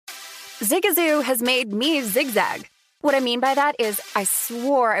Zigazoo has made me zigzag. What I mean by that is I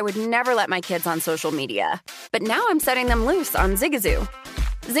swore I would never let my kids on social media, but now I'm setting them loose on Zigazoo.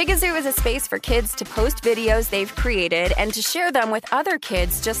 Zigazoo is a space for kids to post videos they've created and to share them with other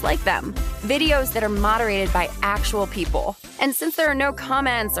kids just like them. Videos that are moderated by actual people. And since there are no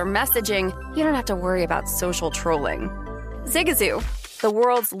comments or messaging, you don't have to worry about social trolling. Zigazoo, the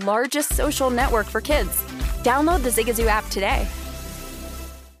world's largest social network for kids. Download the Zigazoo app today.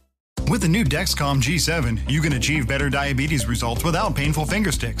 With the new Dexcom G7, you can achieve better diabetes results without painful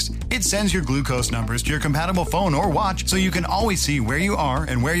finger sticks. It sends your glucose numbers to your compatible phone or watch so you can always see where you are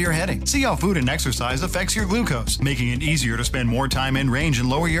and where you're heading. See how food and exercise affects your glucose, making it easier to spend more time in range and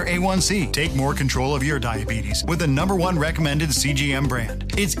lower your A1C. Take more control of your diabetes with the #1 recommended CGM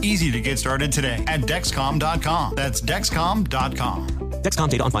brand. It's easy to get started today at Dexcom.com. That's Dexcom.com. Dexcom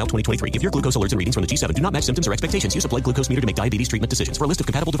data on file 2023. If your glucose alerts and readings from the G7 do not match symptoms or expectations, use a blood glucose meter to make diabetes treatment decisions. For a list of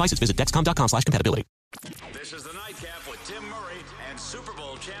compatible devices, visit Dexcom.com/compatibility. This is the Nightcap with Tim Murray and Super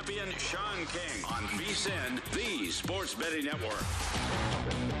Bowl champion Sean King on VSiN, the Sports Betting Network.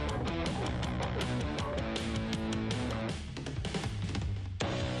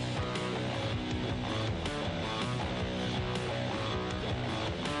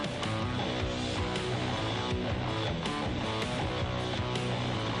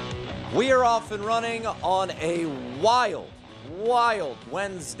 We are off and running on a wild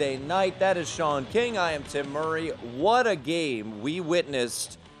Wednesday night. That is Sean King. I am Tim Murray. What a game we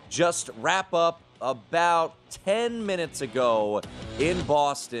witnessed just wrap up about 10 minutes ago in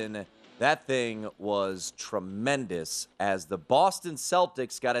Boston. That thing was tremendous as the Boston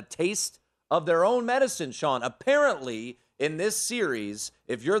Celtics got a taste of their own medicine, Sean. Apparently, in this series,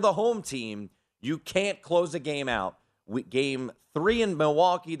 if you're the home team, you can't close a game out. Game 3 in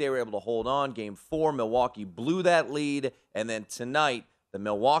Milwaukee, they were able to hold on. Game 4, Milwaukee blew that lead. And then tonight, the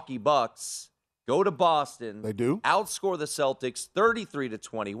Milwaukee Bucks go to Boston. They do. Outscore the Celtics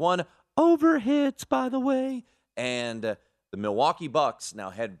 33-21. Over hits, by the way. And the Milwaukee Bucks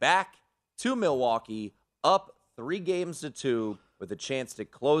now head back to Milwaukee, up 3-2, with a chance to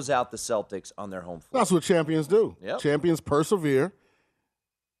close out the Celtics on their home floor. That's what champions do. Yep. Champions persevere.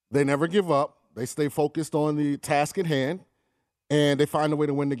 They never give up. They stay focused on the task at hand, and they find a way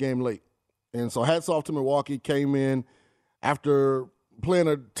to win the game late. And so hats off to Milwaukee. Came in after playing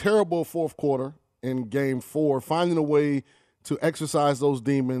a terrible fourth quarter in Game 4, finding a way to exercise those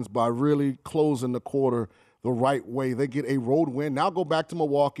demons by really closing the quarter the right way. They get a road win. Now go back to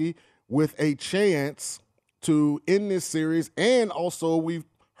Milwaukee with a chance to end this series, and also we've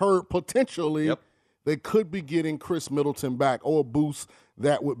heard potentially they could be getting Chris Middleton back, or a boost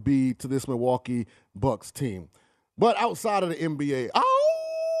that would be to this Milwaukee Bucks team. But outside of the NBA,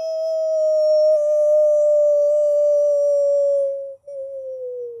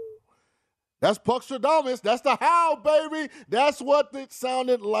 that's Puckstradamus. That's the howl, baby. That's what it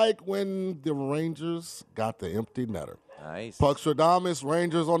sounded like when the Rangers got the empty netter. Nice. Puckstradamus,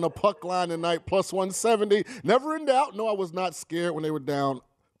 Rangers on the puck line tonight, plus 170. Never in doubt. No, I was not scared when they were down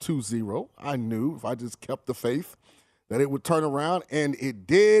 2-0. I knew if I just kept the faith that it would turn around, and it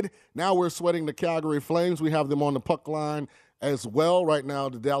did. Now we're sweating the Calgary Flames. We have them on the puck line as well. Right now,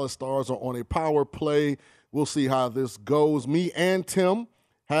 the Dallas Stars are on a power play. We'll see how this goes. Me and Tim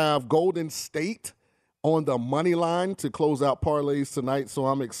have Golden State on the money line to close out parlays tonight, so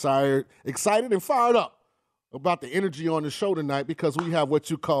I'm excited and fired up about the energy on the show tonight because we have what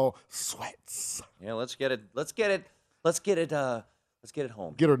you call sweats. Yeah, let's get it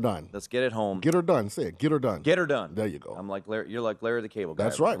home. Get her done. Let's get it home. Get her done. Say it. Get her done. Get her done. There you go. I'm like Larry. You're like Larry the Cable Guy.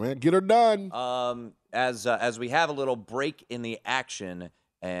 That's right, man. Get her done. As we have a little break in the action,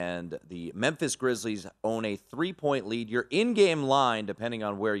 and the Memphis Grizzlies own a 3-point lead. Your in-game line, depending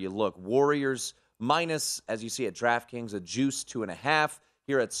on where you look, Warriors minus, as you see at DraftKings, a juice 2.5.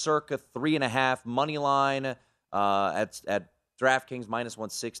 Here at Circa 3.5 money line. At DraftKings minus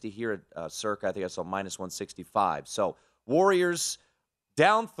 160. Here at Circa, I think I saw minus 165. So Warriors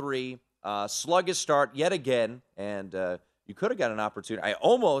down 3, sluggish start yet again, and you could have got an opportunity. I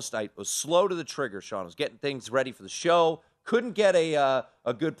was slow to the trigger, Sean. I was getting things ready for the show. Couldn't get a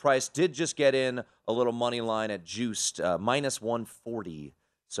good price. Did just get in a little money line at Juiced, minus 140.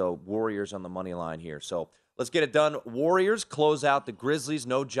 So Warriors on the money line here. So let's get it done. Warriors close out the Grizzlies.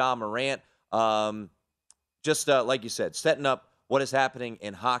 No Ja Morant. Just like you said, setting up what is happening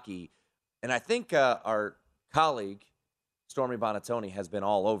in hockey. And I think our colleague, Stormy Bonatoni, has been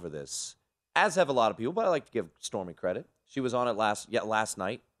all over this, as have a lot of people, but I like to give Stormy credit. She was on it last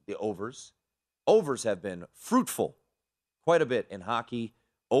night, the overs. Overs have been fruitful quite a bit in hockey.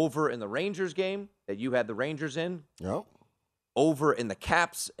 Over in the Rangers game that you had the Rangers in. Yep. over in the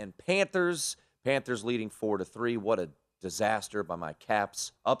Caps and Panthers. Panthers leading 4-3. What a disaster by my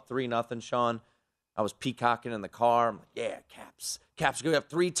Caps. Up 3-0, Sean. I was peacocking in the car. I'm like, yeah, Caps. Caps are going to have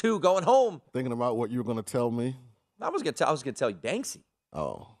 3-2 going home. Thinking about what you were going to tell me. I was going to tell you Banksy.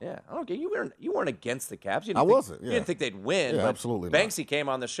 Oh. Yeah, I don't get you weren't against the Caps. You wasn't. Yeah. You didn't think they'd win. Yeah, but absolutely Banksy not. came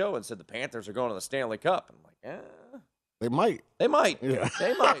on the show and said the Panthers are going to the Stanley Cup. I'm like, yeah. They might. They might. Yeah.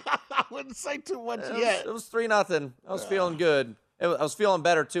 They might. I wouldn't say too much yet. It was 3-0. I was feeling good. I was feeling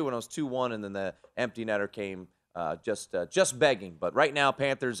better, too, when it was 2-1, and then the empty netter came just begging. But right now,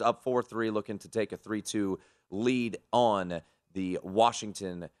 Panthers up 4-3, looking to take a 3-2 lead on the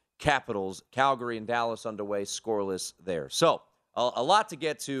Washington Capitals. Calgary and Dallas underway, scoreless there. So a lot to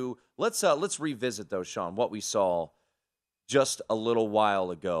get to. Let's revisit, though, Sean, what we saw just a little while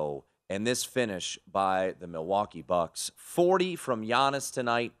ago. And this finish by the Milwaukee Bucks. 40 from Giannis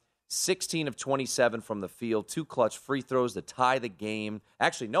tonight, 16 of 27 from the field, 2 clutch free throws to tie the game.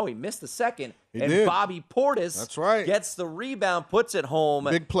 Actually, no, he missed the second. He and did. Bobby Portis That's right. gets the rebound, puts it home.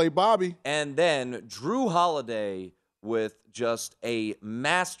 Big play, Bobby. And then Drew Holiday with just a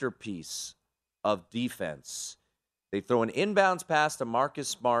masterpiece of defense. They throw an inbounds pass to Marcus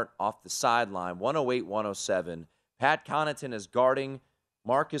Smart off the sideline, 108-107. Pat Connaughton is guarding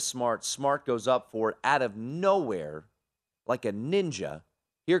Marcus Smart. Smart goes up for it out of nowhere like a ninja.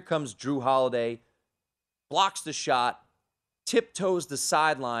 Here comes Drew Holiday, blocks the shot, tiptoes the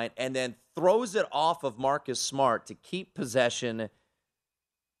sideline, and then throws it off of Marcus Smart to keep possession.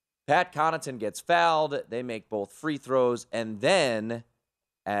 Pat Connaughton gets fouled. They make both free throws. And then,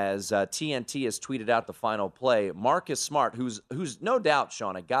 as TNT has tweeted out the final play, Marcus Smart, who's no doubt,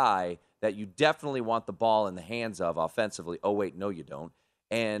 Sean, a guy that you definitely want the ball in the hands of offensively. Oh, wait, no, you don't.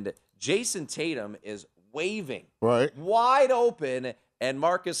 And Jason Tatum is waving wide open, and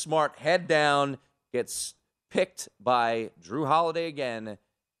Marcus Smart, head down, gets picked by Drew Holiday again,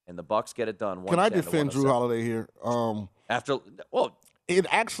 and the Bucks get it done. Can I defend Drew Holiday here?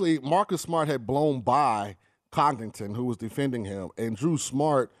 Marcus Smart had blown by Connington, who was defending him, and Drew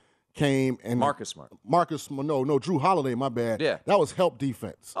Smart came and Drew Holiday, my bad. Yeah. That was help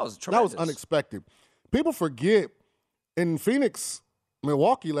defense. That was tremendous. That was unexpected. People forget in Phoenix,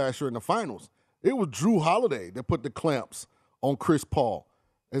 Milwaukee last year in the finals, it was Drew Holiday that put the clamps on Chris Paul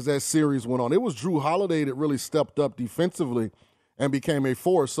as that series went on. It was Drew Holiday that really stepped up defensively and became a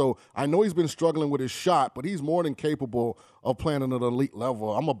force. So I know he's been struggling with his shot, but he's more than capable of playing at an elite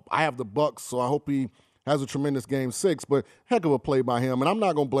level. I have the Bucks, so I hope he has a tremendous Game 6, but heck of a play by him. And I'm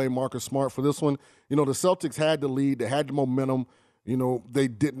not going to blame Marcus Smart for this one. You know, the Celtics had the lead. They had the momentum. You know, they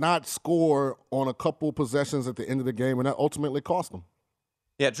did not score on a couple possessions at the end of the game, and that ultimately cost them.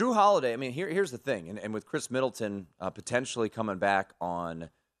 Yeah, Drew Holiday, I mean, here's the thing, and with Chris Middleton potentially coming back on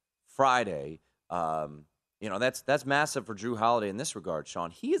Friday, that's massive for Drew Holiday in this regard,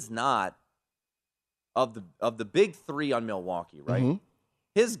 Sean. He is not of the big three on Milwaukee, right?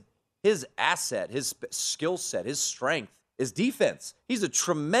 Mm-hmm. His asset, his skill set, his strength is defense. He's a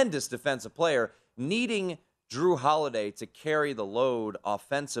tremendous defensive player, needing Drew Holiday to carry the load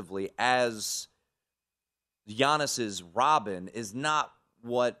offensively as Giannis's Robin is not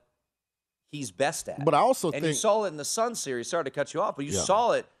what he's best at. But I also think you saw it in the Sun series. Sorry to cut you off, but you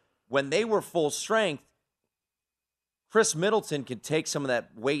saw it when they were full strength. Chris Middleton could take some of that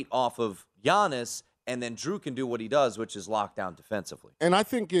weight off of Giannis, and then Drew can do what he does, which is lock down defensively. And I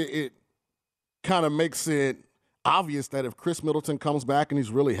think it kind of makes it obvious that if Chris Middleton comes back and he's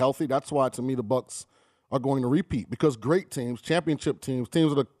really healthy, that's why, to me, the Bucks are going to repeat. Because great teams, championship teams,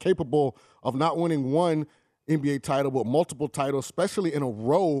 teams that are capable of not winning one NBA title but multiple titles, especially in a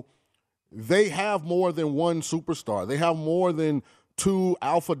row, they have more than one superstar. They have more than two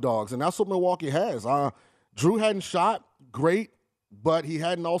alpha dogs, and that's what Milwaukee has. Drew hadn't shot great, but he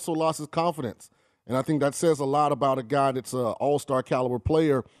hadn't also lost his confidence. And I think that says a lot about a guy that's an all-star caliber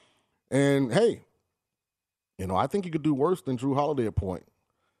player. And, hey, I think he could do worse than Drew Holiday at point.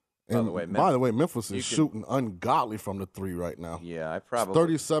 And by the way, Memphis is shooting ungodly from the three right now. Yeah, I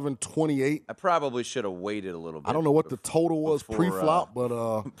probably 37-28. I probably should have waited a little bit. I don't know what the total was pre-flop, but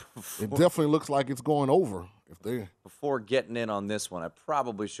it definitely looks like it's going over. Before getting in on this one, I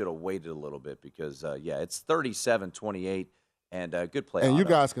probably should have waited a little bit because, it's 37-28 and good play. And you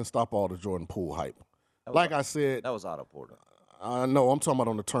guys can stop all the Jordan Poole hype. Like I said, that was Otto Porter. No, I'm talking about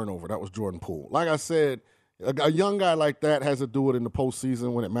on the turnover. That was Jordan Poole. Like I said, a young guy like that has to do it in the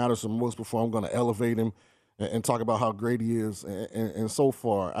postseason when it matters the most before I'm going to elevate him. and talk about how great he is. And so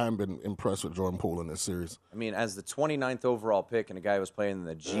far, I haven't been impressed with Jordan Poole in this series. I mean, as the 29th overall pick and a guy who was playing in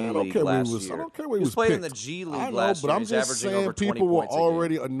the G League I last year. don't care where he was playing picked. in the G League I know, last but year. I'm He's just averaging saying over 20 people were points a game.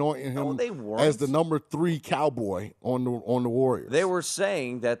 already anointing him as the number 3 Cowboy on the Warriors. They were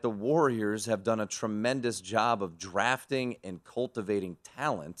saying that the Warriors have done a tremendous job of drafting and cultivating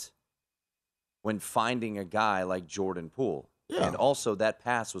talent when finding a guy like Jordan Poole. Yeah. And also that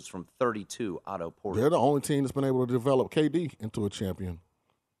pass was from 32, Otto Porter. They're the only team that's been able to develop KD into a champion.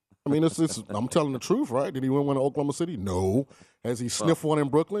 I mean, I'm telling the truth, right? Did he win one in Oklahoma City? No. Has he sniffed one in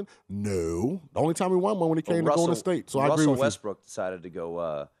Brooklyn? No. The only time he won one when he came to Golden State. So I agree with you. Russell Westbrook decided to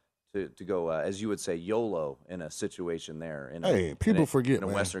go to go, as you would say, YOLO in a situation there. People forget, in a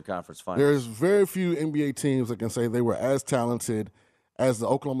man. Western Conference Finals. There's very few NBA teams that can say they were as talented as the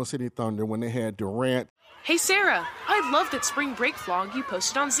Oklahoma City Thunder when they had Durant. Hey, Sarah, I love that spring break vlog you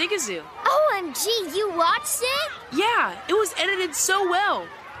posted on Zigazoo. OMG, you watched it? Yeah, it was edited so well.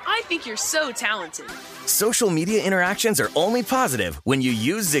 I think you're so talented. Social media interactions are only positive when you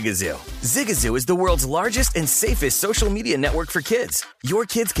use Zigazoo. Zigazoo is the world's largest and safest social media network for kids. Your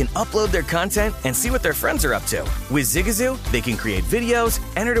kids can upload their content and see what their friends are up to. With Zigazoo, they can create videos,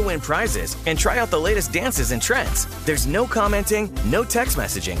 enter to win prizes, and try out the latest dances and trends. There's no commenting, no text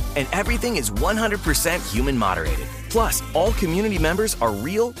messaging, and everything is 100% human moderated. Plus, all community members are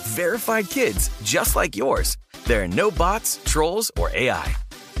real, verified kids just like yours. There are no bots, trolls, or AI.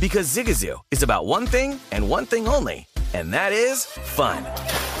 Because Zigazoo is about one thing and one thing only, and that is fun.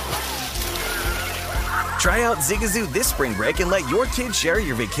 Try out Zigazoo this spring break and let your kids share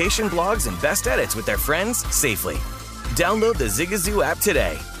your vacation blogs and best edits with their friends safely. Download the Zigazoo app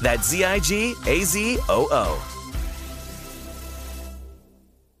today. That's Zigazoo.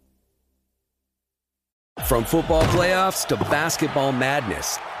 From football playoffs to basketball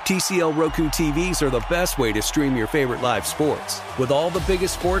madness, TCL Roku TVs are the best way to stream your favorite live sports. With all the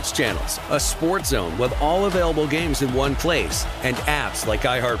biggest sports channels, a sports zone with all available games in one place, and apps like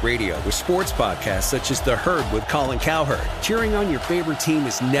iHeartRadio with sports podcasts such as The Herd with Colin Cowherd. Cheering on your favorite team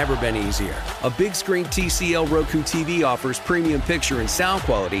has never been easier. A big screen TCL Roku TV offers premium picture and sound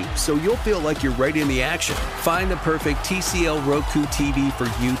quality, so you'll feel like you're right in the action. Find the perfect TCL Roku TV for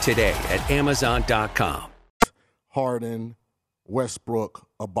you today at Amazon.com. Harden, Westbrook,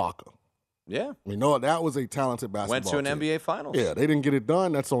 Ibaka. Yeah. We know that was a talented basketball team. Went to an NBA Finals. Yeah, they didn't get it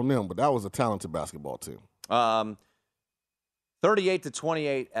done. That's on them, but that was a talented basketball team.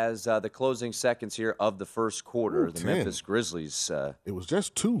 38-28 as the closing seconds here of the first quarter. Ooh, the 10. Memphis Grizzlies. It was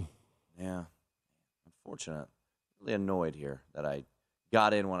just 2. Yeah. Unfortunate. Really annoyed here that I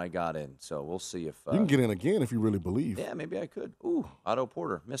got in when I got in. So we'll see if... you can get in again if you really believe. Yeah, maybe I could. Ooh, Otto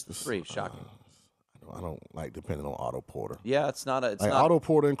Porter. Missed the 3. Shocking. I don't like depending on Otto Porter. Yeah, it's not. Otto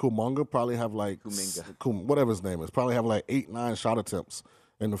Porter and Kuminga probably have whatever his name is, probably have 8-9 shot attempts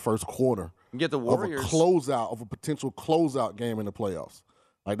in the first quarter. You get the Warriors of a potential closeout game in the playoffs.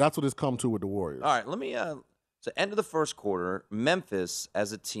 That's what it's come to with the Warriors. All right, let me. So end of the first quarter, Memphis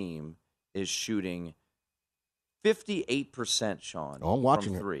as a team is shooting 58%. Sean, I'm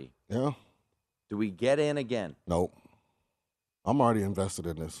watching from 3. Yeah. Do we get in again? Nope. I'm already invested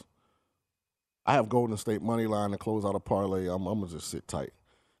in this. I have Golden State money line to close out a parlay. I'm going to just sit tight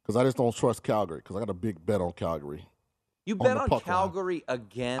because I just don't trust Calgary because I got a big bet on Calgary. You bet on Calgary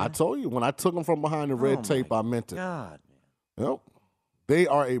again? I told you. When I took them from behind the red tape, I meant it. God, man. Yep. They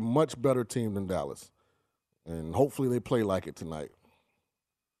are a much better team than Dallas, and hopefully they play like it tonight.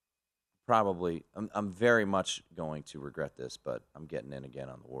 Probably. I'm very much going to regret this, but I'm getting in again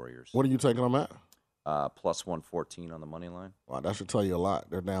on the Warriors. What are you taking them at? Plus 114 on the money line. Wow, that should tell you a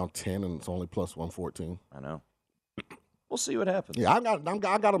lot. They're down 10, and it's only plus 114. I know. We'll see what happens. Yeah, I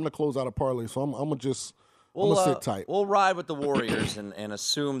got them to close out a parlay, so I'm gonna just sit tight. We'll ride with the Warriors and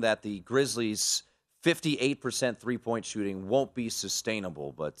assume that the Grizzlies' 58% three-point shooting won't be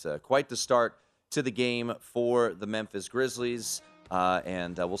sustainable. But quite the start to the game for the Memphis Grizzlies,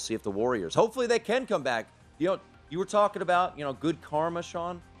 and we'll see if the Warriors. Hopefully, they can come back. You were talking about good karma,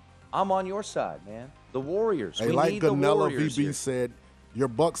 Sean. I'm on your side, man. The Warriors. Hey, like Ganella VB said, your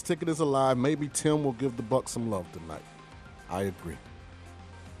Bucks ticket is alive. Maybe Tim will give the Bucks some love tonight. I agree.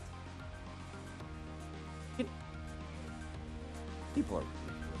 People are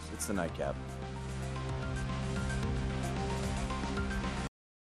ridiculous. It's the nightcap.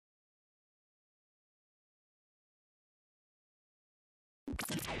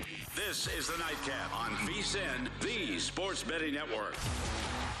 This is the nightcap on VSiN, the Sports Betting Network.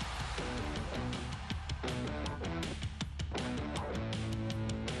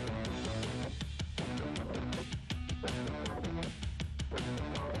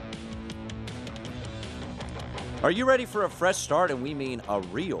 Are you ready for a fresh start? And we mean a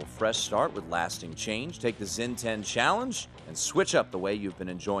real fresh start with lasting change. Take the Zyn 10 Challenge and switch up the way you've been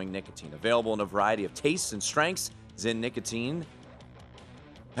enjoying nicotine. Available in a variety of tastes and strengths, Zyn nicotine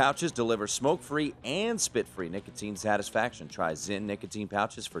pouches deliver smoke-free and spit-free nicotine satisfaction. Try Zyn nicotine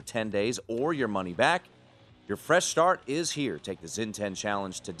pouches for 10 days or your money back. Your fresh start is here. Take the Zyn 10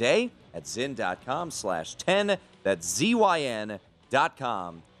 Challenge today at zyn.com/10. That's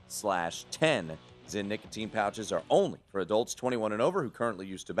ZYN.com/10. Zyn nicotine pouches are only for adults 21 and over who currently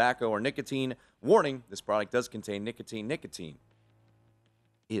use tobacco or nicotine. Warning, this product does contain nicotine. Nicotine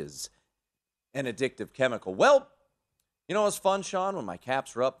is an addictive chemical. Well, you know what's fun, Sean? When my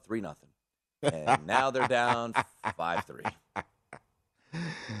Caps were up 3-0. And now they're down 5-3.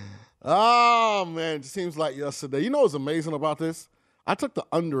 Oh, man, it seems like yesterday. You know what's amazing about this? I took the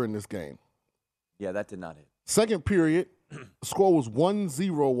under in this game. Yeah, that did not hit. Second period, the score was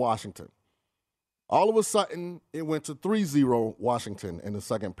 1-0 Washington. All of a sudden, it went to 3-0 Washington in the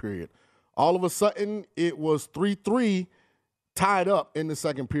second period. All of a sudden, it was 3-3 tied up in the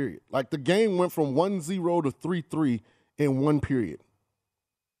second period. Like the game went from 1-0 to 3-3 in one period.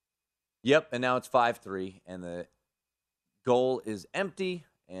 Yep, and now it's 5-3, and the goal is empty,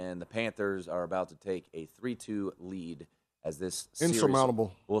 and the Panthers are about to take a 3-2 lead as this series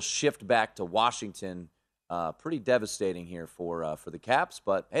insurmountable will shift back to Washington. Pretty devastating here for the Caps,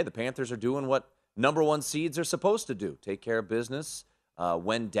 but hey, the Panthers are doing what number one seeds are supposed to do. Take care of business.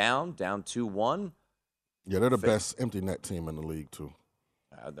 When down 2-1. Yeah, they're the best empty net team in the league, too.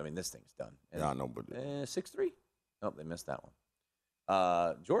 I mean, this thing's done. And, yeah, I know, but 6-3? Oh, they missed that one.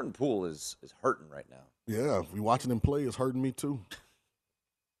 Jordan Poole is hurting right now. Yeah, watching him play is hurting me, too.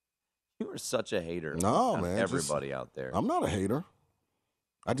 You are such a hater. No, man. Everybody out there. I'm not a hater.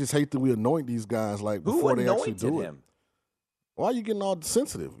 I just hate that we anoint these guys like before they actually do it. Why are you getting all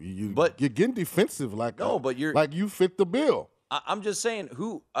sensitive? You're getting defensive like you fit the bill. I'm just saying,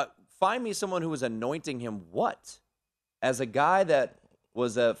 find me someone who was anointing him what? As a guy that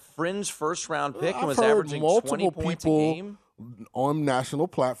was a fringe first-round pick and was averaging 20 points a game? On national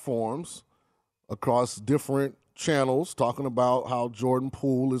platforms across different channels talking about how Jordan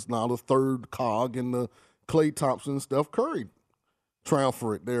Poole is now the third cog in the Klay Thompson, Steph Curry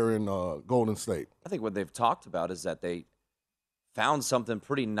triumvirate there in Golden State. I think what they've talked about is that they found something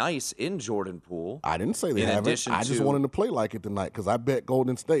pretty nice in Jordan Poole. I didn't say they haven't. I just want him to play like it tonight because I bet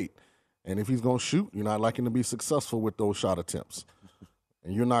Golden State. And if he's going to shoot, you're not likely to be successful with those shot attempts.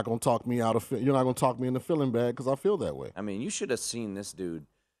 And you're not going to talk me you're not going to talk me into feeling bad because I feel that way. I mean, you should have seen this dude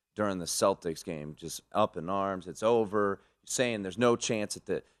during the Celtics game, just up in arms. It's over. Saying there's no chance at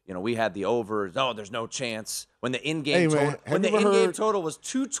the, we had the over. Oh, there's no chance. When the in-game total was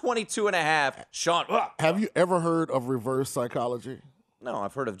 222.5. Sean, have you ever heard of reverse psychology? No,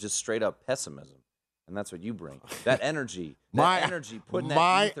 I've heard of just straight up pessimism. And that's what you bring. That energy. My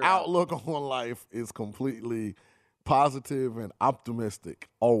outlook on life is completely positive and optimistic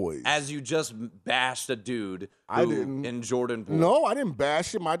always. As you just bashed a dude in Jordan Poole. No, I didn't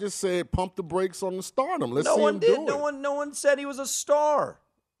bash him. I just said pump the brakes on the stardom. Let's see him do it. No one said he was a star.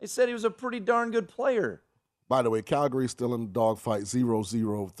 They said he was a pretty darn good player. By the way, Calgary's still in the dogfight,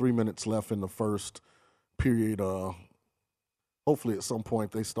 0-0, 3 minutes left in the first period. Hopefully at some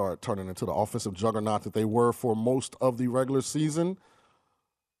point they start turning into the offensive juggernaut that they were for most of the regular season.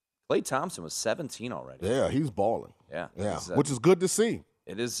 Klay Thompson was 17 already. Yeah, he's balling. Yeah. Which is good to see.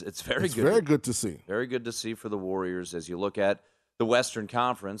 It is. It's very good. Very good to see. Very good to see for the Warriors as you look at the Western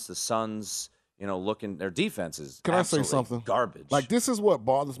Conference. The Suns, looking their defense is Can I say something? Garbage. Like, this is what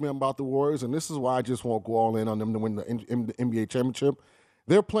bothers me about the Warriors, and this is why I just won't go all in on them to win the NBA championship.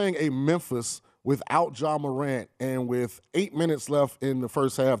 They're playing a Memphis without Ja Morant, and with 8 minutes left in the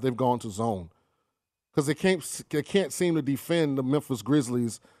first half, they've gone to zone because they can't seem to defend the Memphis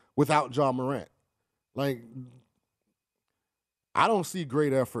Grizzlies without Ja Morant. Like, I don't see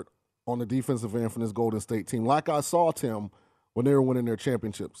great effort on the defensive end from this Golden State team like I saw, Tim, when they were winning their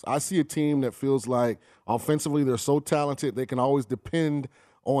championships. I see a team that feels like offensively they're so talented they can always depend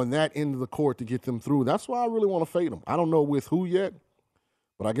on that end of the court to get them through. That's why I really want to fade them. I don't know with who yet,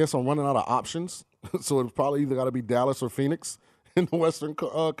 but I guess I'm running out of options. So it's probably either got to be Dallas or Phoenix in the Western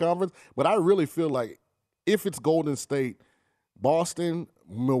Conference. But I really feel like if it's Golden State, Boston,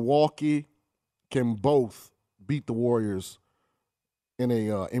 Milwaukee can both beat the Warriors in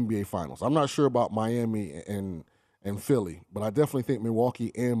a NBA Finals. I'm not sure about Miami and Philly, but I definitely think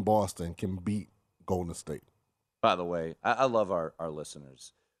Milwaukee and Boston can beat Golden State. By the way, I love our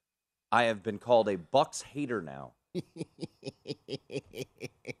listeners. I have been called a Bucks hater now. I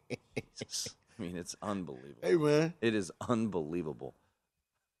mean, it's unbelievable. Hey, man. It is unbelievable.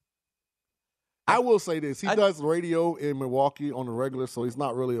 I will say this. He does radio in Milwaukee on the regular, so he's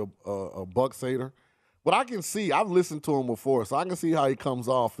not really a Bucks hater. But I can see, I've listened to him before, so I can see how he comes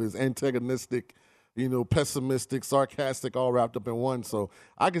off as antagonistic, pessimistic, sarcastic, all wrapped up in one. So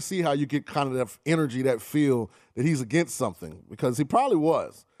I can see how you get kind of that energy, that feel that he's against something, because he probably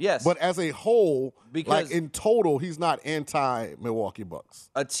was. Yes. But as a whole, like in total, he's not anti-Milwaukee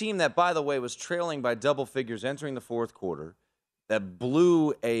Bucks. A team that, by the way, was trailing by double figures entering the fourth quarter, that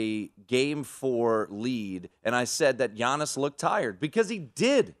blew a Game 4 lead, and I said that Giannis looked tired, because he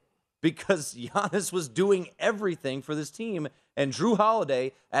did. Because Giannis was doing everything for this team, and Drew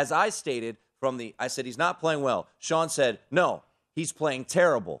Holiday, as I stated, I said he's not playing well. Sean said, no, he's playing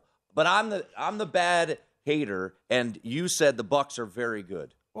terrible. But I'm the bad hater, and you said the Bucks are very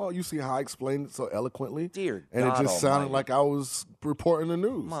good. Well, you see how I explained it so eloquently? Dear and God it just sounded almighty. like I was reporting the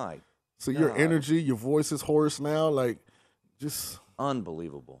news. My So God. your energy, your voice is hoarse now, like just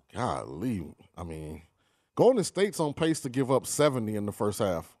unbelievable. Golly. I mean, Golden State's on pace to give up 70 in the first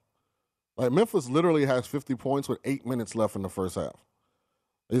half. Like, Memphis literally has 50 points with 8 minutes left in the first half.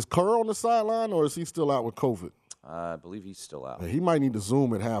 Is Kerr on the sideline, or is he still out with COVID? I believe he's still out. He might need to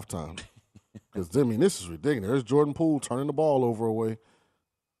Zoom at halftime. Because, this is ridiculous. There's Jordan Poole turning the ball over away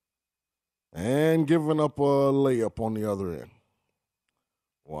and giving up a layup on the other end.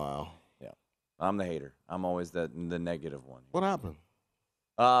 Wow. Yeah. I'm the hater. I'm always the negative one. What happened?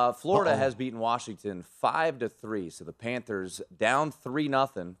 Florida has beaten Washington 5-3, so the Panthers down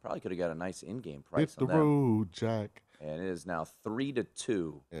 3-0. Probably could have got a nice in-game price Hit on the them. road, Jack. And it is now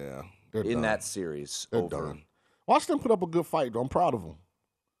 3-2 Yeah, in done. that series. They're over. done. Washington put up a good fight, though. I'm proud of them.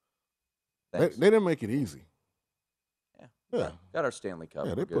 They didn't make it easy. Yeah. Got our Stanley Cup.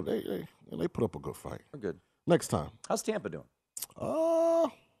 Yeah, We're good. they put up a good fight. We're good. Next time. How's Tampa doing?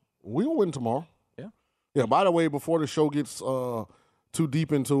 We'll win tomorrow. Yeah. Yeah, by the way, before the show gets too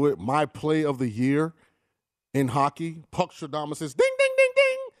deep into it, my play of the year in hockey, Puck Stradamus says, ding, ding, ding,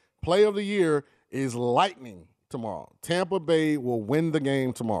 ding. Play of the year is Lightning tomorrow. Tampa Bay will win the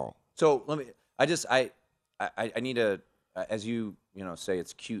game tomorrow. So I need to, as you say,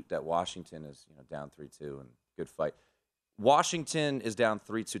 it's cute that Washington is down 3-2 and good fight. Washington is down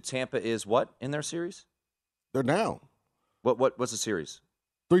 3-2. Tampa is what in their series? They're down. What's the series?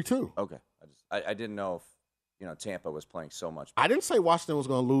 3-2. Okay. I didn't know if Tampa was playing so much. I didn't say Washington was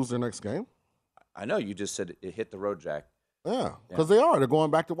going to lose their next game. I know you just said it hit the road, Jack. Yeah, because they are. They're going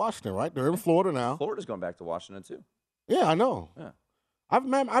back to Washington, right? They're in Florida now. Florida's going back to Washington too. Yeah, I know. Yeah.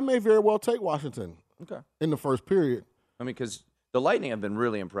 I may very well take Washington. Okay. In the first period. I mean, because the Lightning have been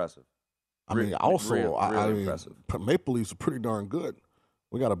really impressive. Really impressive. Maple Leafs are pretty darn good.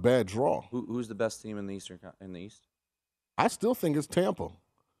 We got a bad draw. Who's the best team in the East? I still think it's Tampa.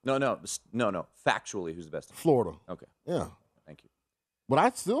 No. Factually, who's the best team? Florida. Okay. Yeah. Thank you. But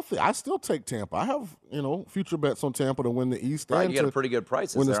I still take Tampa. I have future bets on Tampa to win the East. Right, and you got a pretty good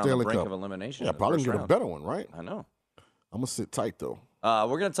price. Win the They're Stanley on the brink Cup. of elimination. Yeah, probably can get a better one, right? I know. I'm gonna sit tight though.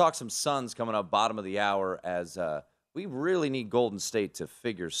 We're gonna talk some Suns coming up bottom of the hour as we really need Golden State to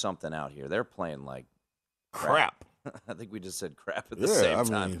figure something out here. They're playing like crap. I think we just said crap at the same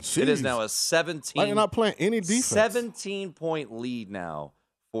time. It is now a 17. Like, you're not playing any defense. 17-point lead now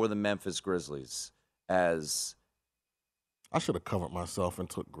for the Memphis Grizzlies. As I should have covered myself and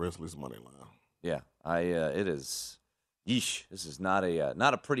took Grizzlies money line. Yeah, it is. Yeesh, this is not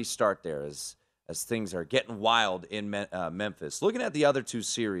a pretty start there as things are getting wild in Memphis. Looking at the other two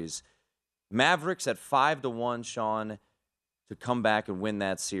series, Mavericks at 5-1, Sean, to come back and win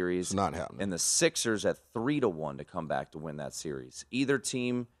that series. It's not happening. And the Sixers at 3-1 to come back to win that series. Either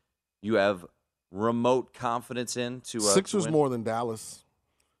team you have remote confidence in to Sixers win? more than Dallas,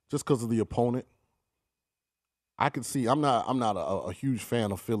 just because of the opponent. I can see. I'm not a huge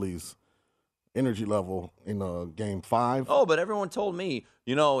fan of Philly's energy level in Game 5. Oh, but everyone told me,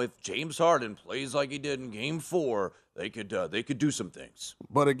 if James Harden plays like he did in Game 4, they could do some things.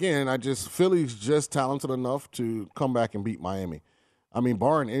 But again, Philly's just talented enough to come back and beat Miami. I mean,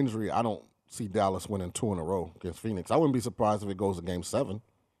 barring injury, I don't see Dallas winning 2 in a row against Phoenix. I wouldn't be surprised if it goes to Game 7.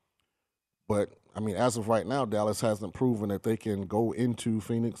 But, I mean, as of right now, Dallas hasn't proven that they can go into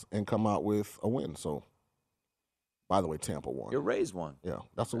Phoenix and come out with a win. So, by the way, Tampa won. Your Rays won. Yeah,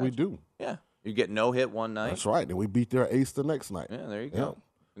 that's what we do. Yeah. You get no hit one night. That's right. And we beat their ace the next night. Yeah, there you go.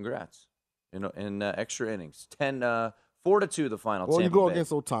 Congrats. In extra innings. 4-2 the final. Well, Tampa you go Bay.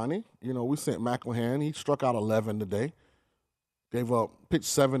 against Ohtani. We sent McElhaney. He struck out 11 today. Pitched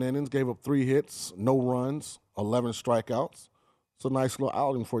 7 innings, gave up 3 hits, no runs, 11 strikeouts. It's a nice little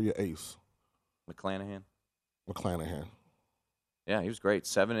outing for your ace. McClanahan. Yeah, he was great.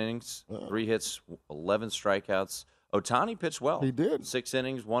 7 innings, 3 hits, 11 strikeouts. Ohtani pitched well. He did. 6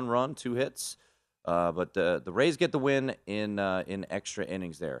 innings, 1 run, 2 hits. But the Rays get the win in extra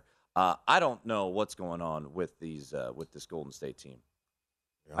innings there. I don't know what's going on with this Golden State team.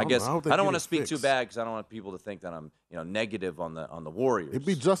 I guess I don't want to speak too bad because I don't want people to think that I'm negative on the Warriors. It'd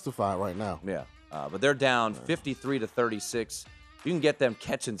be justified right now. Yeah, but they're down 53-36. You can get them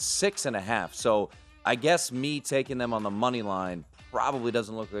catching 6.5. So I guess me taking them on the money line probably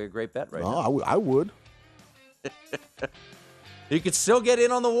doesn't look like a great bet right now. I would. You could still get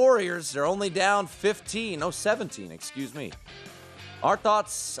in on the Warriors. They're only down 17, excuse me. Our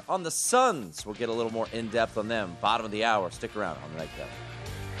thoughts on the Suns. We'll get a little more in-depth on them. Bottom of the hour. Stick around on the Nightcap.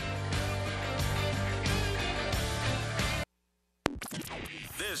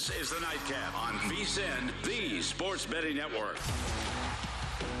 This is the Nightcap on VSiN, the Sports Betting Network.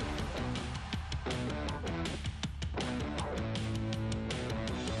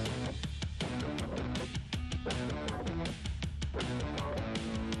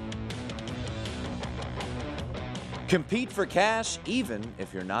 Compete for cash even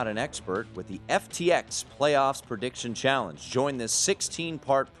if you're not an expert with the FTX Playoffs Prediction Challenge. Join this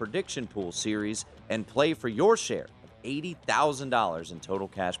 16-part prediction pool series and play for your share of $80,000 in total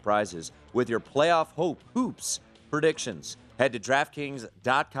cash prizes with your playoff hoops predictions. Head to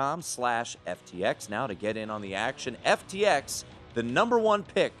DraftKings.com/FTX now to get in on the action. FTX, the #1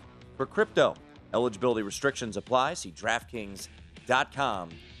 pick for crypto. Eligibility restrictions apply. See DraftKings.com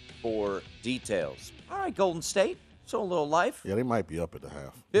for details. All right, Golden State. So a little life. Yeah, they might be up at the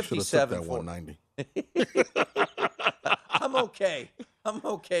half. 57 that 190. I'm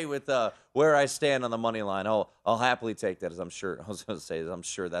okay with where I stand on the money line. I'll happily take that, as I'm sure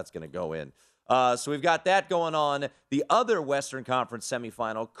that's going to go in. So we've got that going on. The other Western Conference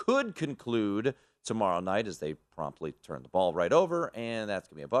semifinal could conclude tomorrow night as they promptly turn the ball right over, and that's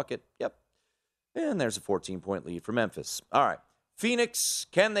going to be a bucket. Yep. And there's a 14-point lead for Memphis. All right. Phoenix,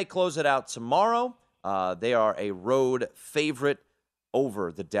 can they close it out tomorrow? They are a road favorite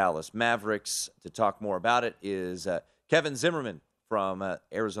over the Dallas Mavericks. To talk more about it is Kevin Zimmerman from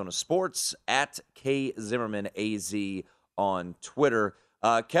Arizona Sports at KZimmermanAZ on Twitter.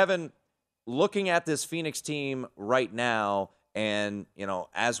 Kevin, looking at this Phoenix team right now, and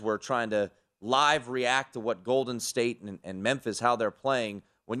as we're trying to live react to what Golden State and Memphis, how they're playing,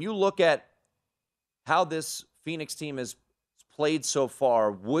 when you look at how this Phoenix team has played so far,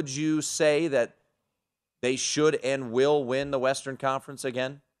 would you say that they should and will win the Western Conference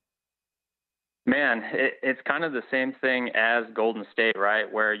again? Man, it's kind of the same thing as Golden State,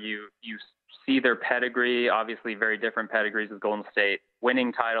 right? Where you see their pedigree, obviously very different pedigrees with Golden State,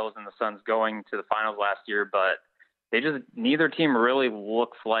 winning titles and the Suns going to the finals last year, but neither team really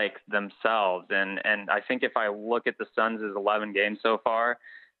looks like themselves. And I think if I look at the Suns' 11 games so far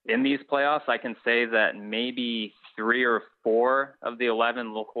in these playoffs, I can say that maybe 3 or 4 of the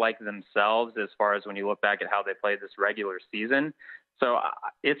 11 look like themselves as far as when you look back at how they played this regular season. So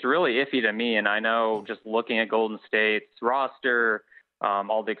it's really iffy to me. And I know just looking at Golden State's roster,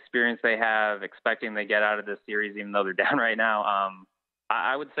 all the experience they have, expecting they get out of this series, even though they're down right now,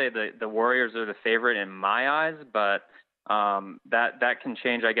 I would say the Warriors are the favorite in my eyes, but that can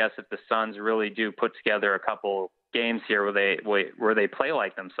change, I guess, if the Suns really do put together a couple games here where they play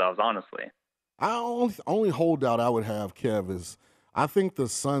like themselves, honestly. Only holdout I would have, Kev, is I think the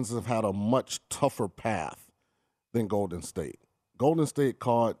Suns have had a much tougher path than Golden State. Golden State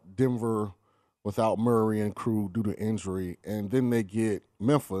caught Denver without Murray and crew due to injury, and then they get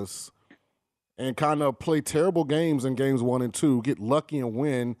Memphis and kind of play terrible games in games 1 and 2, get lucky and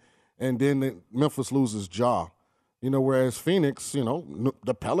win, and then Memphis loses Ja. Whereas Phoenix,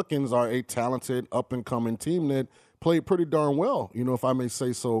 the Pelicans are a talented up-and-coming team that played pretty darn well, if I may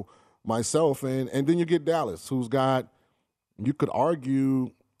say so myself. And then you get Dallas, who's got, you could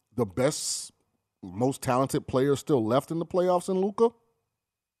argue, the best, most talented player still left in the playoffs in Luka.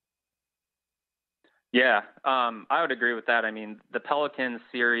 Yeah, I would agree with that. I mean, the Pelicans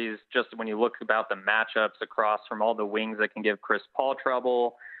series, just when you look about the matchups across from all the wings that can give Chris Paul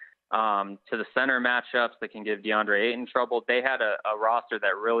trouble to the center matchups that can give DeAndre Ayton trouble, they had a roster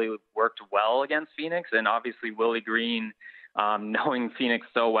that really worked well against Phoenix. And obviously Willie Green, knowing Phoenix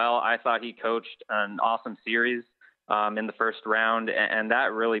so well, I thought he coached an awesome series in the first round, and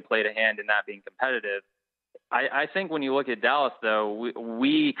that really played a hand in that being competitive. I think when you look at Dallas, though,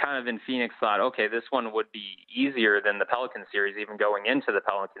 we kind of in Phoenix thought, okay, this one would be easier than the Pelican series, even going into the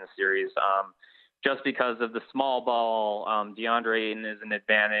Pelican series, just because of the small ball. DeAndre Ayton is an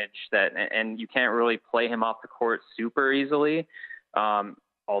advantage and you can't really play him off the court super easily,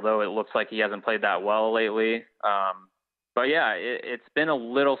 although it looks like he hasn't played that well lately. But yeah, it's been a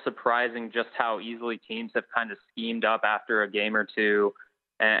little surprising just how easily teams have kind of schemed up after a game or two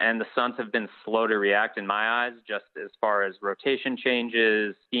And the Suns have been slow to react in my eyes, just as far as rotation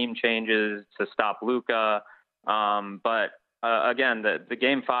changes, scheme changes to stop Luka. Again, the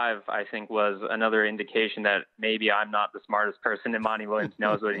Game 5, I think, was another indication that maybe I'm not the smartest person and Monty Williams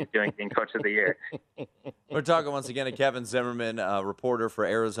knows what he's doing being Coach of the Year. We're talking once again to Kevin Zimmerman, reporter for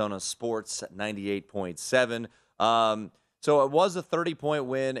Arizona Sports 98.7. So it was a 30-point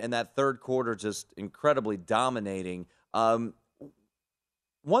win, and that third quarter just incredibly dominating.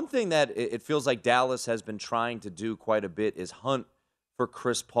 One thing that it feels like Dallas has been trying to do quite a bit is hunt for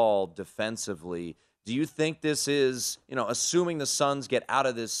Chris Paul defensively. Do you think this is, assuming the Suns get out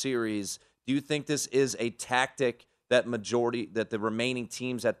of this series, do you think this is a tactic that the remaining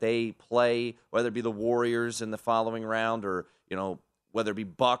teams that they play, whether it be the Warriors in the following round or, whether it be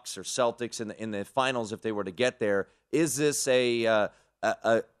Bucks or Celtics in the finals if they were to get there, is this a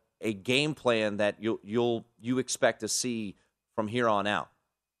game plan that you expect to see from here on out?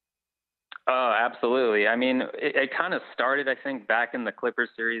 Oh, absolutely. I mean, it kind of started, I think, back in the Clippers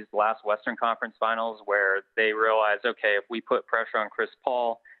series, last Western Conference Finals, where they realized, okay, if we put pressure on Chris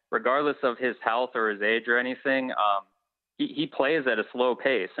Paul, regardless of his health or his age or anything, he plays at a slow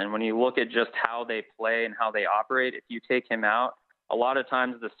pace. And when you look at just how they play and how they operate, if you take him out, a lot of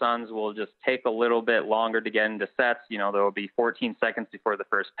times the Suns will just take a little bit longer to get into sets. There will be 14 seconds before the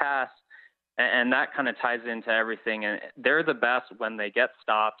first pass. And that kind of ties into everything. And they're the best when they get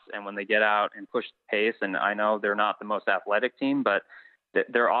stops and when they get out and push the pace. And I know they're not the most athletic team, but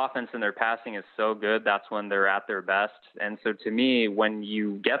their offense and their passing is so good. That's when they're at their best. And so to me, when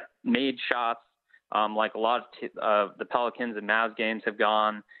you get made shots, like a lot of the Pelicans and Mavs games have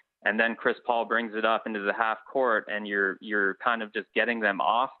gone, and then Chris Paul brings it up into the half court and you're kind of just getting them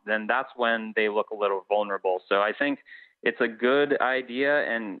off, then that's when they look a little vulnerable. So I think it's a good idea,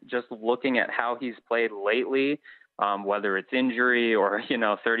 and just looking at how he's played lately, whether it's injury or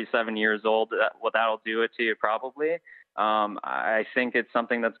 37 years old, that'll do it to you probably. I think it's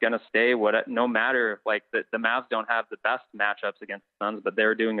something that's going to stay. No matter the Mavs don't have the best matchups against the Suns, but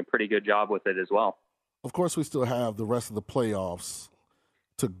they're doing a pretty good job with it as well. Of course, we still have the rest of the playoffs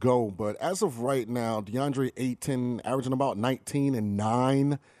to go, but as of right now, DeAndre Ayton, averaging about 19 and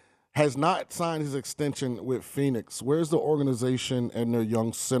 9. Has not signed his extension with Phoenix. Where's the organization and their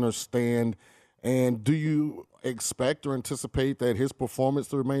young center stand? And do you expect or anticipate that his performance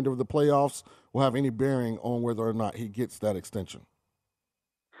the remainder of the playoffs will have any bearing on whether or not he gets that extension?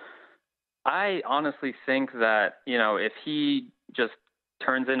 I honestly think that, if he just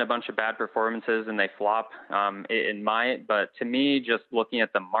turns in a bunch of bad performances and they flop, it might. But to me, just looking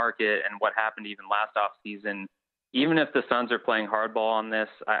at the market and what happened even last offseason, even if the Suns are playing hardball on this,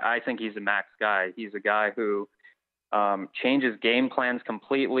 I think he's a max guy. He's a guy who changes game plans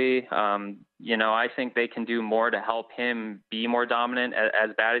completely. I think they can do more to help him be more dominant. As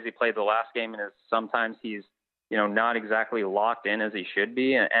bad as he played the last game, and as sometimes he's not exactly locked in as he should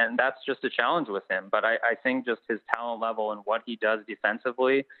be, and that's just a challenge with him. But I think just his talent level and what he does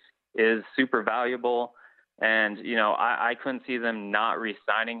defensively is super valuable. And, I couldn't see them not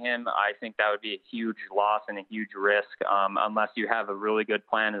re-signing him. I think that would be a huge loss and a huge risk, unless you have a really good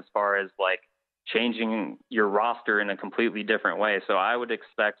plan as far as changing your roster in a completely different way. So I would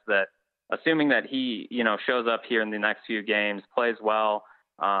expect that, assuming that he, shows up here in the next few games, plays well,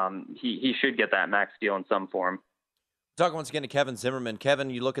 he should get that max deal in some form. Talking once again to Kevin Zimmerman. Kevin,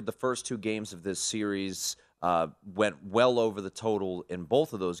 you look at the first two games of this series, went well over the total in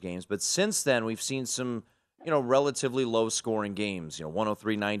both of those games. But since then, we've seen some relatively low-scoring games,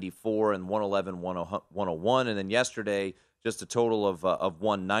 103-94 and 111-101, and then yesterday just a total of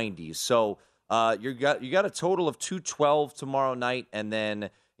 190. So you got a total of 212 tomorrow night, and then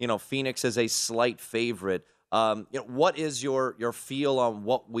Phoenix is a slight favorite. What is your feel on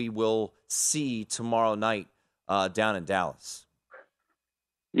what we will see tomorrow night down in Dallas?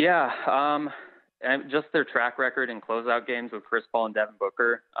 Yeah. And just their track record in closeout games with Chris Paul and Devin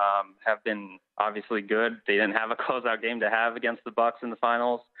Booker have been obviously good. They didn't have a closeout game to have against the Bucks in the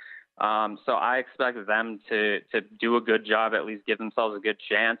finals. So I expect them to do a good job, at least give themselves a good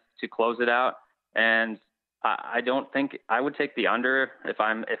chance to close it out. And I don't think I would take the under if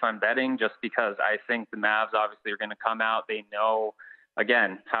I'm betting, just because I think the Mavs obviously are going to come out. They know,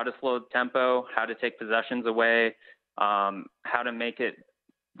 again, how to slow the tempo, how to take possessions away, how to make it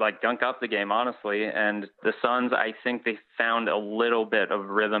dunk up the game, honestly. And the Suns, I think they found a little bit of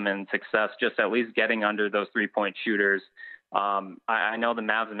rhythm and success, just at least getting under those 3-point shooters. I know the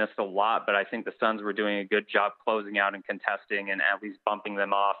Mavs missed a lot, but I think the Suns were doing a good job closing out and contesting and at least bumping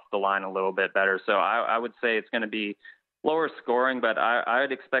them off the line a little bit better. So I would say it's going to be lower scoring, but I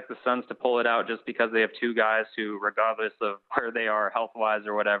would expect the Suns to pull it out just because they have two guys who, regardless of where they are health-wise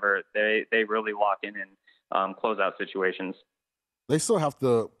or whatever, they really lock in closeout situations. They still have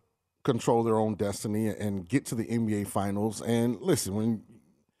to control their own destiny and get to the NBA Finals. And listen, when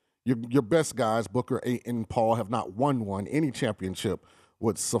your best guys, Booker, Ayton, and Paul, have not won one, any championship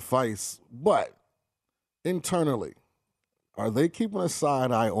would suffice. But internally, are they keeping a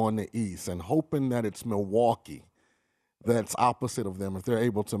side eye on the East and hoping that it's Milwaukee that's opposite of them if they're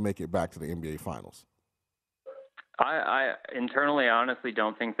able to make it back to the NBA Finals? I internally honestly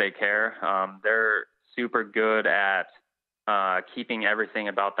don't think they care. They're super good at keeping everything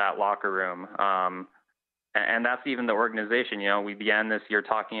about that locker room. And that's even the organization. You know, we began this year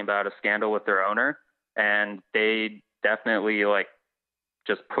talking about a scandal with their owner, and they definitely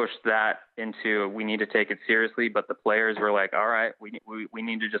just pushed that into, we need to take it seriously. But the players were like, all right, we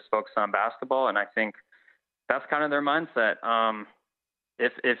need to just focus on basketball. And I think that's kind of their mindset.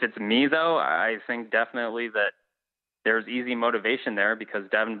 If it's me though, I think definitely that there's easy motivation there because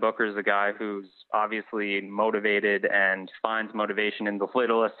Devin Booker is a guy who's obviously motivated and finds motivation in the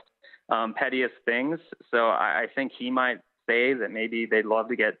littlest, pettiest things. So I think he might say that maybe they'd love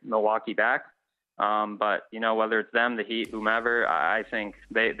to get Milwaukee back. But, you know, whether it's them, the Heat, whomever, I think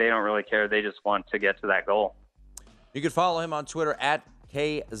they don't really care. They just want to get to that goal. You can follow him on Twitter at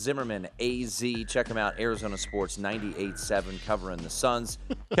K Zimmerman AZ. Check him out, Arizona Sports 98.7, covering the Suns.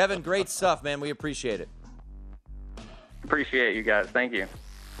 Kevin, great stuff, man. We appreciate it. Appreciate you guys. Thank you.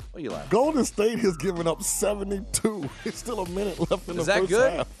 What are you laughing? Golden State has given up 72. It's still a minute left in the first half. Is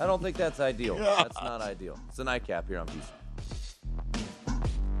that good? I don't think that's ideal. Yeah. That's not ideal. It's a nightcap here on VSiN.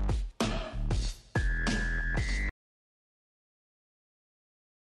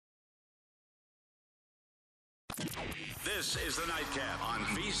 This is the Nightcap on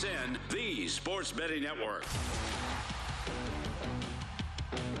VSiN, the Sports Betting Network.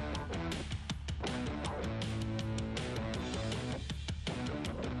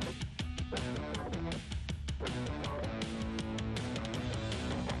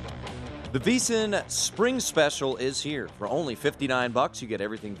 The VSiN Spring Special is here. For only $59, you get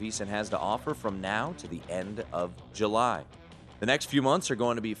everything VSiN has to offer from now to the end of July. The next few months are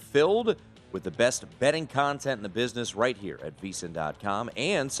going to be filled with the best betting content in the business right here at VSiN.com,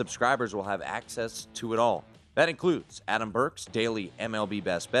 and subscribers will have access to it all. That includes Adam Burke's daily MLB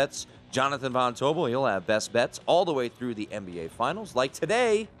Best Bets, Jonathan Von Tobel, he'll have best bets all the way through the NBA Finals. Like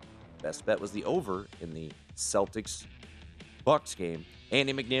today, best bet was the over in the Celtics-Bucks game.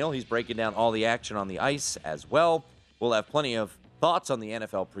 Andy McNeil, he's breaking down all the action on the ice as well. We'll have plenty of thoughts on the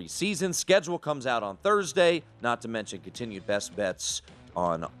NFL preseason. Schedule comes out on Thursday, not to mention continued best bets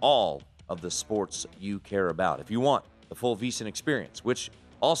on all of the sports you care about. If you want the full VSiN experience, which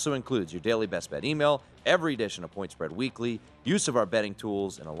also includes your daily best bet email, every edition of Point Spread Weekly, use of our betting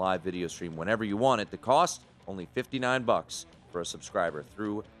tools, and a live video stream whenever you want it, the cost only $59 for a subscriber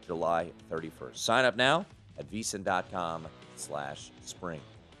through July 31st. Sign up now at VSiN.com/spring.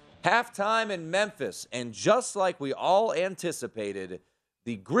 Halftime in Memphis, and just like we all anticipated,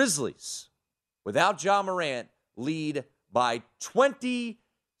 the Grizzlies, without Ja Morant, lead by 27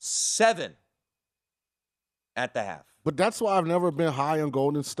 at the half. But that's why I've never been high on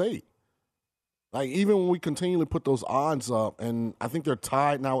Golden State. Like, even when we continually put those odds up, and I think they're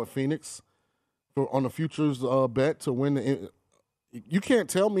tied now with Phoenix on the futures bet to win. You can't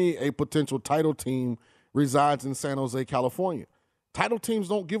tell me a potential title team resides in San Jose, California. Title teams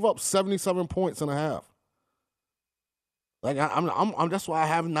don't give up 77 points and a half. Like, I'm that's why I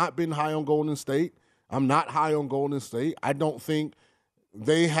have not been high on Golden State. I'm not high on Golden State. I don't think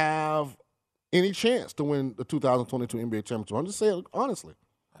they have any chance to win the 2022 NBA championship. I'm just saying, honestly.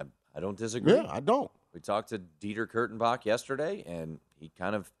 I don't disagree. Yeah, I don't. We talked to Dieter Kurtenbach yesterday, and they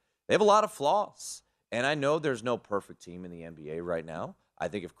have a lot of flaws. And I know there's no perfect team in the NBA right now. I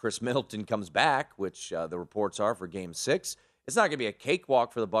think if Chris Middleton comes back, which the reports are for Game 6, it's not going to be a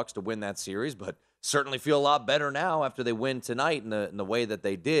cakewalk for the Bucks to win that series, but certainly feel a lot better now after they win tonight in the way that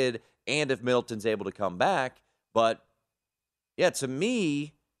they did, and if Middleton's able to come back. But yeah, to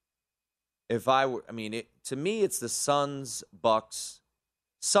me, to me, it's the Suns-Bucks.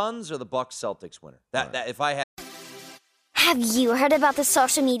 Suns or the Bucks-Celtics winner. Have you heard about the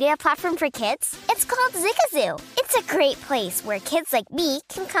social media platform for kids? It's called Zigazoo. It's It's a great place where kids like me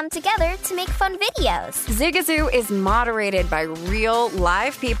can come together to make fun videos. Zigazoo is moderated by real,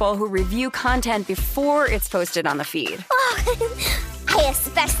 live people who review content before it's posted on the feed. Oh, I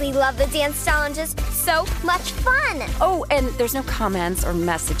especially love the dance challenges. So much fun. Oh, and there's no comments or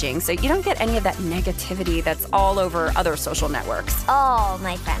messaging, so you don't get any of that negativity that's all over other social networks. Oh,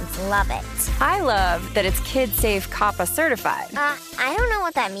 my friends love it. I love that it's KidSafe COPPA certified. I don't know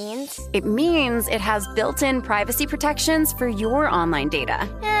what that means. It means it has built-in privacy protections for your online data.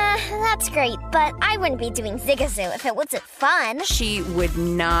 That's great, but I wouldn't be doing Zigazoo if it wasn't fun. She would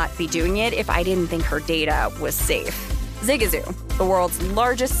not be doing it if I didn't think her data was safe. Zigazoo, the world's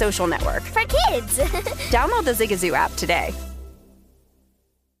largest social network. For kids. Download the Zigazoo app today.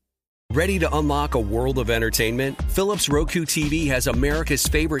 Ready to unlock a world of entertainment? Philips Roku TV has America's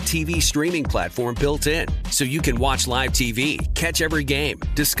favorite TV streaming platform built in, so you can watch live TV, catch every game,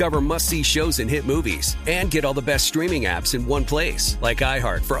 discover must-see shows and hit movies, and get all the best streaming apps in one place, like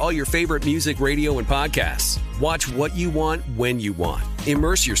iHeart for all your favorite music, radio, and podcasts. Watch what you want, when you want.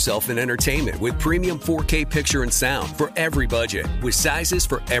 Immerse yourself in entertainment with premium 4K picture and sound for every budget, with sizes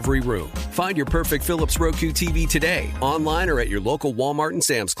for every room. Find your perfect Philips Roku TV today, online or at your local Walmart and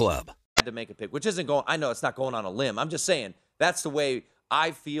Sam's Club. To make a pick, which isn't going, I know it's not going on a limb. I'm just saying that's the way I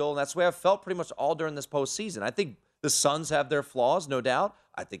feel, and that's the way I've felt pretty much all during this postseason. I think the Suns have their flaws, no doubt.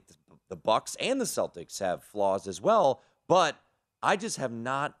 I think the Bucks and the Celtics have flaws as well, but I just have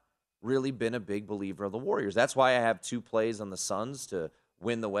not really been a big believer of the Warriors. That's why I have 2 plays on the Suns to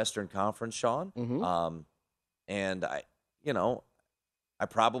win the Western Conference, Sean. Mm-hmm. And I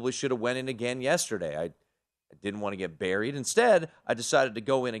probably should have went in again yesterday. I didn't want to get buried. Instead, I decided to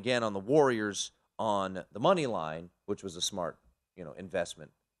go in again on the Warriors on the money line, which was a smart, investment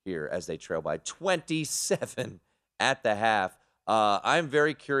here as they trail by 27 at the half. I'm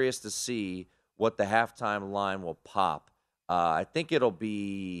very curious to see what the halftime line will pop. I think it'll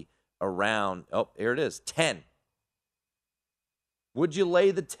be around, here it is, 10. Would you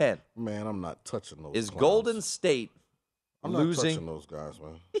lay the 10? Man, I'm not touching those. Is clowns. Golden State I'm losing? not touching those guys,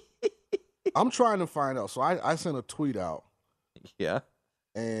 man. I'm trying to find out. So I sent a tweet out. Yeah.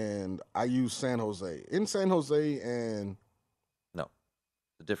 And I used San Jose. In San Jose and no,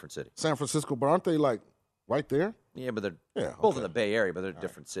 a different city. San Francisco, but aren't they like right there? Yeah, but they're both in the Bay Area, but they're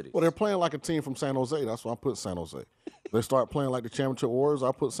different cities. Well, they're playing like a team from San Jose. That's why I put San Jose. They start playing like the championship Warriors,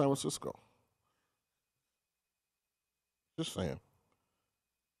 I put San Francisco. Just saying.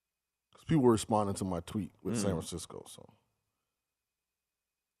 Because people were responding to my tweet with San Francisco. So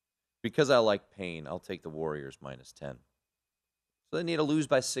because I like pain, I'll take the Warriors minus 10. So they need to lose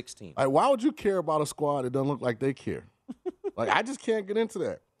by 16. Why would you care about a squad that doesn't look like they care? I just can't get into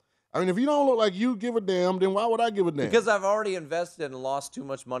that. I mean, if you don't look like you give a damn, then why would I give a damn? Because I've already invested and lost too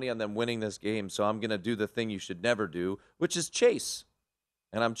much money on them winning this game, so I'm going to do the thing you should never do, which is chase.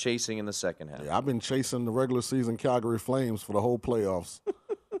 And I'm chasing in the second half. Yeah, I've been chasing the regular season Calgary Flames for the whole playoffs.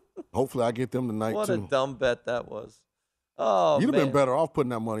 Hopefully I get them tonight, what too. What a dumb bet that was. Oh, You'd have been better off putting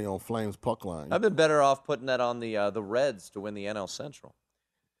that money on Flames puck line. I've been better off putting that on the Reds to win the NL Central.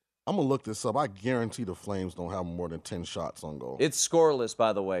 I'm going to look this up. I guarantee the Flames don't have more than 10 shots on goal. It's scoreless,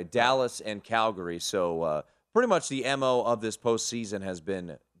 by the way, Dallas and Calgary. So pretty much the MO of this postseason has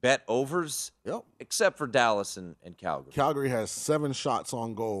been bet overs, except for Dallas and Calgary. Calgary has 7 shots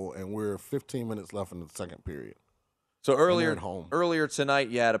on goal, and we're 15 minutes left in the second period. So earlier tonight,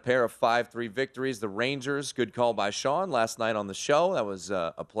 you had a pair of 5-3 victories. The Rangers, good call by Sean last night on the show. That was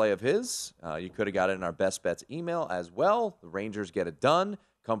a play of his. You could have got it in our Best Bets email as well. The Rangers get it done,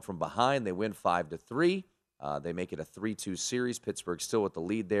 come from behind. They win 5-3. They make it a 3-2 series. Pittsburgh still with the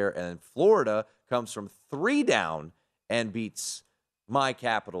lead there. And Florida comes from 3 down and beats my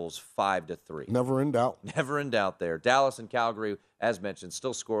Capitals 5-3. Never in doubt. Never in doubt there. Dallas and Calgary, as mentioned,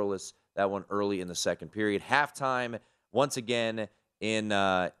 still scoreless. That one early in the second period. Halftime, once again, in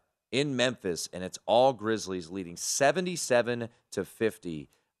Memphis, and it's all Grizzlies leading 77-50.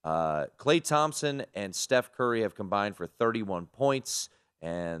 Klay Thompson and Steph Curry have combined for 31 points.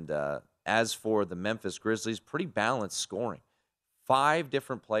 And as for the Memphis Grizzlies, pretty balanced scoring. 5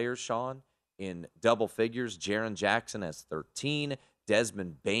 different players, Sean, in double figures. Jaren Jackson has 13.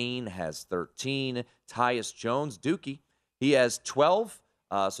 Desmond Bane has 13. Tyus Jones, Dookie, he has 12.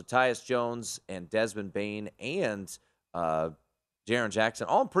 So Tyus Jones and Desmond Bane and Jaren Jackson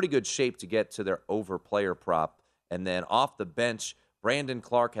all in pretty good shape to get to their over player prop. And then off the bench, Brandon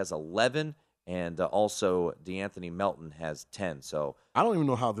Clark has 11, and also DeAnthony Melton has 10. So I don't even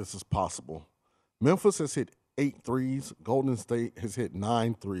know how this is possible. Memphis has hit 8 threes. Golden State has hit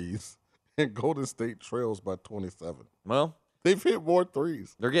 9 threes. And Golden State trails by 27. Well, They've hit more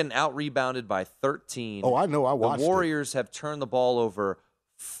threes. They're getting out-rebounded by 13. Oh, I know. I watched The Warriors have turned the ball over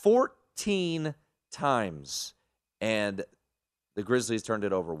 14 times, and the Grizzlies turned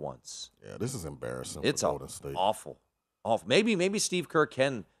it over once. Yeah, this is embarrassing. It's for Golden State. Awful. Maybe Steve Kerr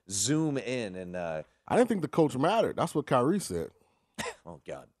can zoom in and. I didn't think the coach mattered. That's what Kyrie said. Oh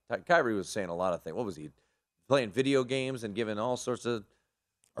God, Kyrie was saying a lot of things. What was he playing video games and giving all sorts of?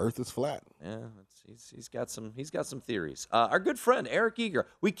 Earth is flat. Yeah, he's got some theories. Our good friend Eric Eager.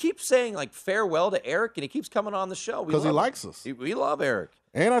 We keep saying like farewell to Eric, and he keeps coming on the show because he likes us. We love Eric,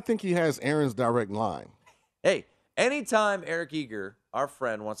 and I think he has Aaron's direct line. Hey, anytime Eric Eager, our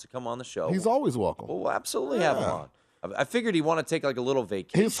friend, wants to come on the show, he's always welcome. We'll absolutely have him on. I figured he'd want to take like a little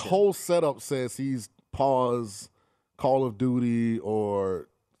vacation. His whole setup says he's paused Call of Duty or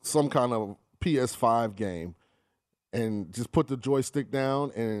some kind of PS5 game and just put the joystick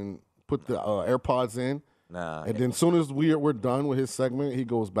down and put the AirPods in. Nah. And then as soon as we're done with his segment, he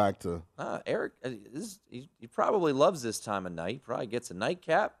goes back to. Eric, he probably loves this time of night. Probably gets a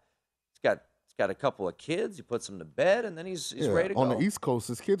nightcap. He's got a couple of kids. He puts them to bed, and then he's ready to go. On the East Coast,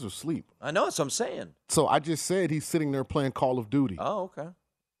 his kids are asleep. I know. That's what I'm saying. So I just said he's sitting there playing Call of Duty. Oh, okay.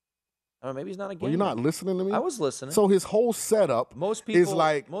 Maybe he's not a gamer. Well, you're not listening to me? I was listening. So his whole setup is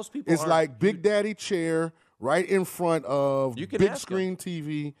like Big Daddy chair right in front of big screen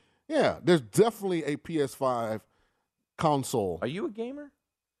TV. Yeah, there's definitely a PS5 console. Are you a gamer?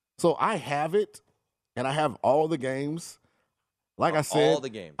 So I have it, and I have all the games. Like I said, all the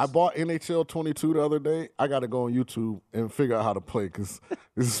games. I bought NHL 22 the other day. I got to go on YouTube and figure out how to play because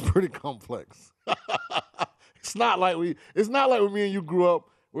this is pretty complex. It's not like me and you grew up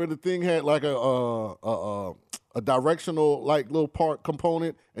where the thing had like a directional like little part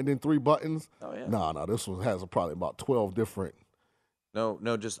component and then 3 buttons. Oh yeah. No, this one has probably about 12 different. No,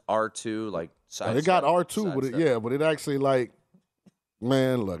 just R2 like side. It got R2, but it actually like,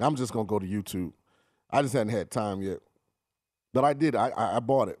 man, look, I'm just gonna go to YouTube. I just hadn't had time yet. But I did. I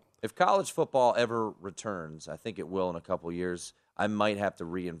bought it. If college football ever returns, I think it will in a couple of years, I might have to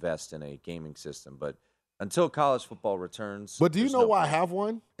reinvest in a gaming system. But until college football returns. But do you know why I have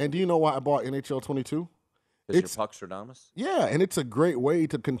one? And do you know why I bought NHL 22? Because you're Puckstradamus? Yeah, and it's a great way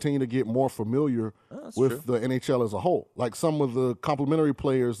to continue to get more familiar with the NHL as a whole. Like some of the complementary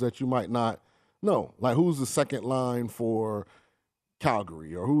players that you might not know. Like who's the second line for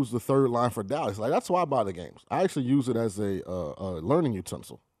Calgary or who's the third line for Dallas. Like that's why I buy the games. I actually use it as a learning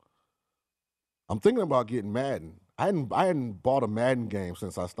utensil. I'm thinking about getting Madden. I hadn't bought a Madden game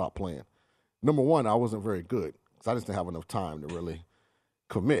since I stopped playing. Number one, I wasn't very good because I just didn't have enough time to really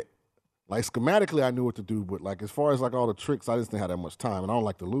commit. Like schematically, I knew what to do, but like as far as like all the tricks, I just didn't have that much time, and I don't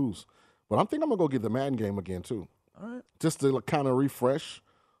like to lose. But I'm thinking I'm gonna go get the Madden game again too, all right, just to kind of refresh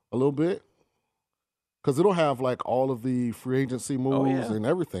a little bit. Because it'll have, like, all of the free agency moves and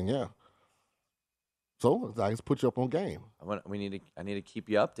everything, yeah. So I just put you up on game. I need to keep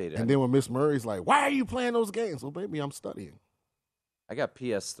you updated. And then when Miss Murray's like, why are you playing those games? Well, baby, I'm studying. I got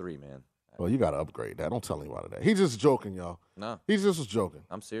PS3, man. Well, you got to upgrade that. Don't tell anybody that. He's just joking, y'all. No. He just was joking.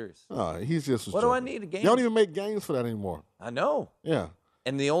 I'm serious. He's just was What joking. do I need a game? You don't even make games for that anymore. I know. Yeah.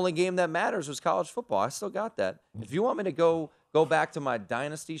 And the only game that matters was college football. I still got that. If you want me to go back to my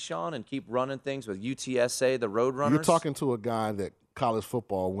dynasty, Sean, and keep running things with UTSA, the Roadrunners. You're talking to a guy that college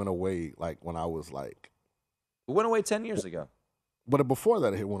football went away like when I was like. It went away 10 years ago. But before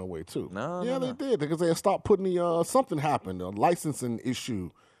that, it went away too. No, they did because they stopped putting the something happened, a licensing issue.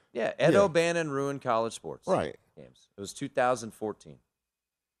 Yeah, Ed O'Bannon ruined college sports. Right. Games. It was 2014.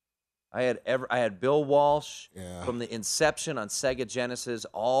 I had Bill Walsh from the inception on Sega Genesis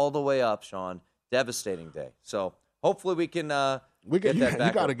all the way up, Sean. Devastating day. So hopefully we can get that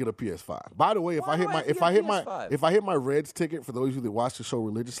back. You got to get a PS5. By the way, if I hit my Reds ticket, for those of you that watch the show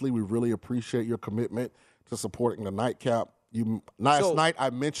religiously, we really appreciate your commitment to supporting the Nightcap. Last night I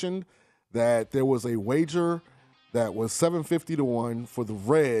mentioned that there was a wager that was 750-1 for the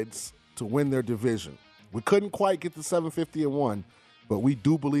Reds to win their division. We couldn't quite get the 750-1. But we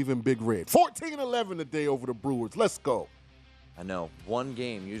do believe in Big Red. 14-11 today over the Brewers. Let's go. I know. One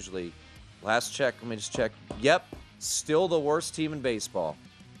game usually. Last check. Let me just check. Yep. Still the worst team in baseball.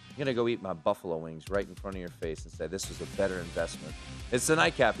 I'm going to go eat my buffalo wings right in front of your face and say this was a better investment. It's the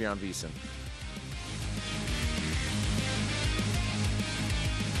Nightcap here on VSiN.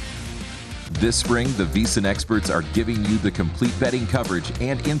 This spring, the VSiN experts are giving you the complete betting coverage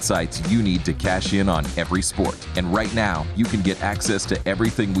and insights you need to cash in on every sport. And right now, you can get access to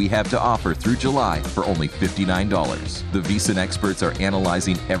everything we have to offer through July for only $59. The VSiN experts are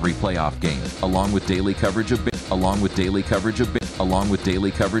analyzing every playoff game, along with daily coverage of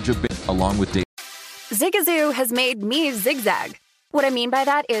Zigazoo has made me zigzag. What I mean by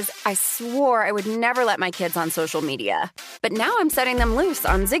that is I swore I would never let my kids on social media. But now I'm setting them loose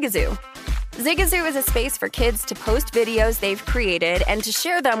on Zigazoo. Zigazoo is a space for kids to post videos they've created and to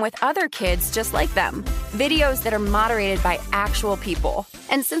share them with other kids just like them. Videos that are moderated by actual people.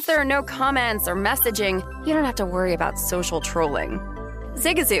 And since there are no comments or messaging, you don't have to worry about social trolling.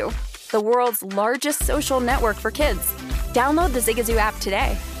 Zigazoo, the world's largest social network for kids. Download the Zigazoo app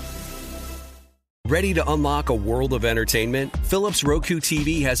today. Ready to unlock a world of entertainment? Philips Roku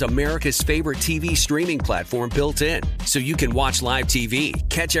TV has America's favorite TV streaming platform built in, so you can watch live TV,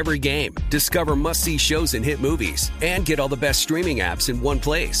 catch every game, discover must-see shows and hit movies, and get all the best streaming apps in one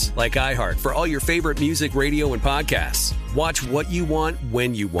place, like iHeart for all your favorite music, radio, and podcasts. Watch what you want,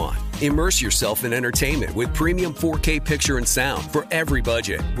 when you want. Immerse yourself in entertainment with premium 4K picture and sound for every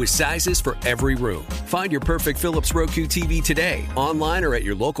budget, with sizes for every room. Find your perfect Philips Roku TV today, online or at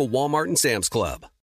your local Walmart and Sam's Club.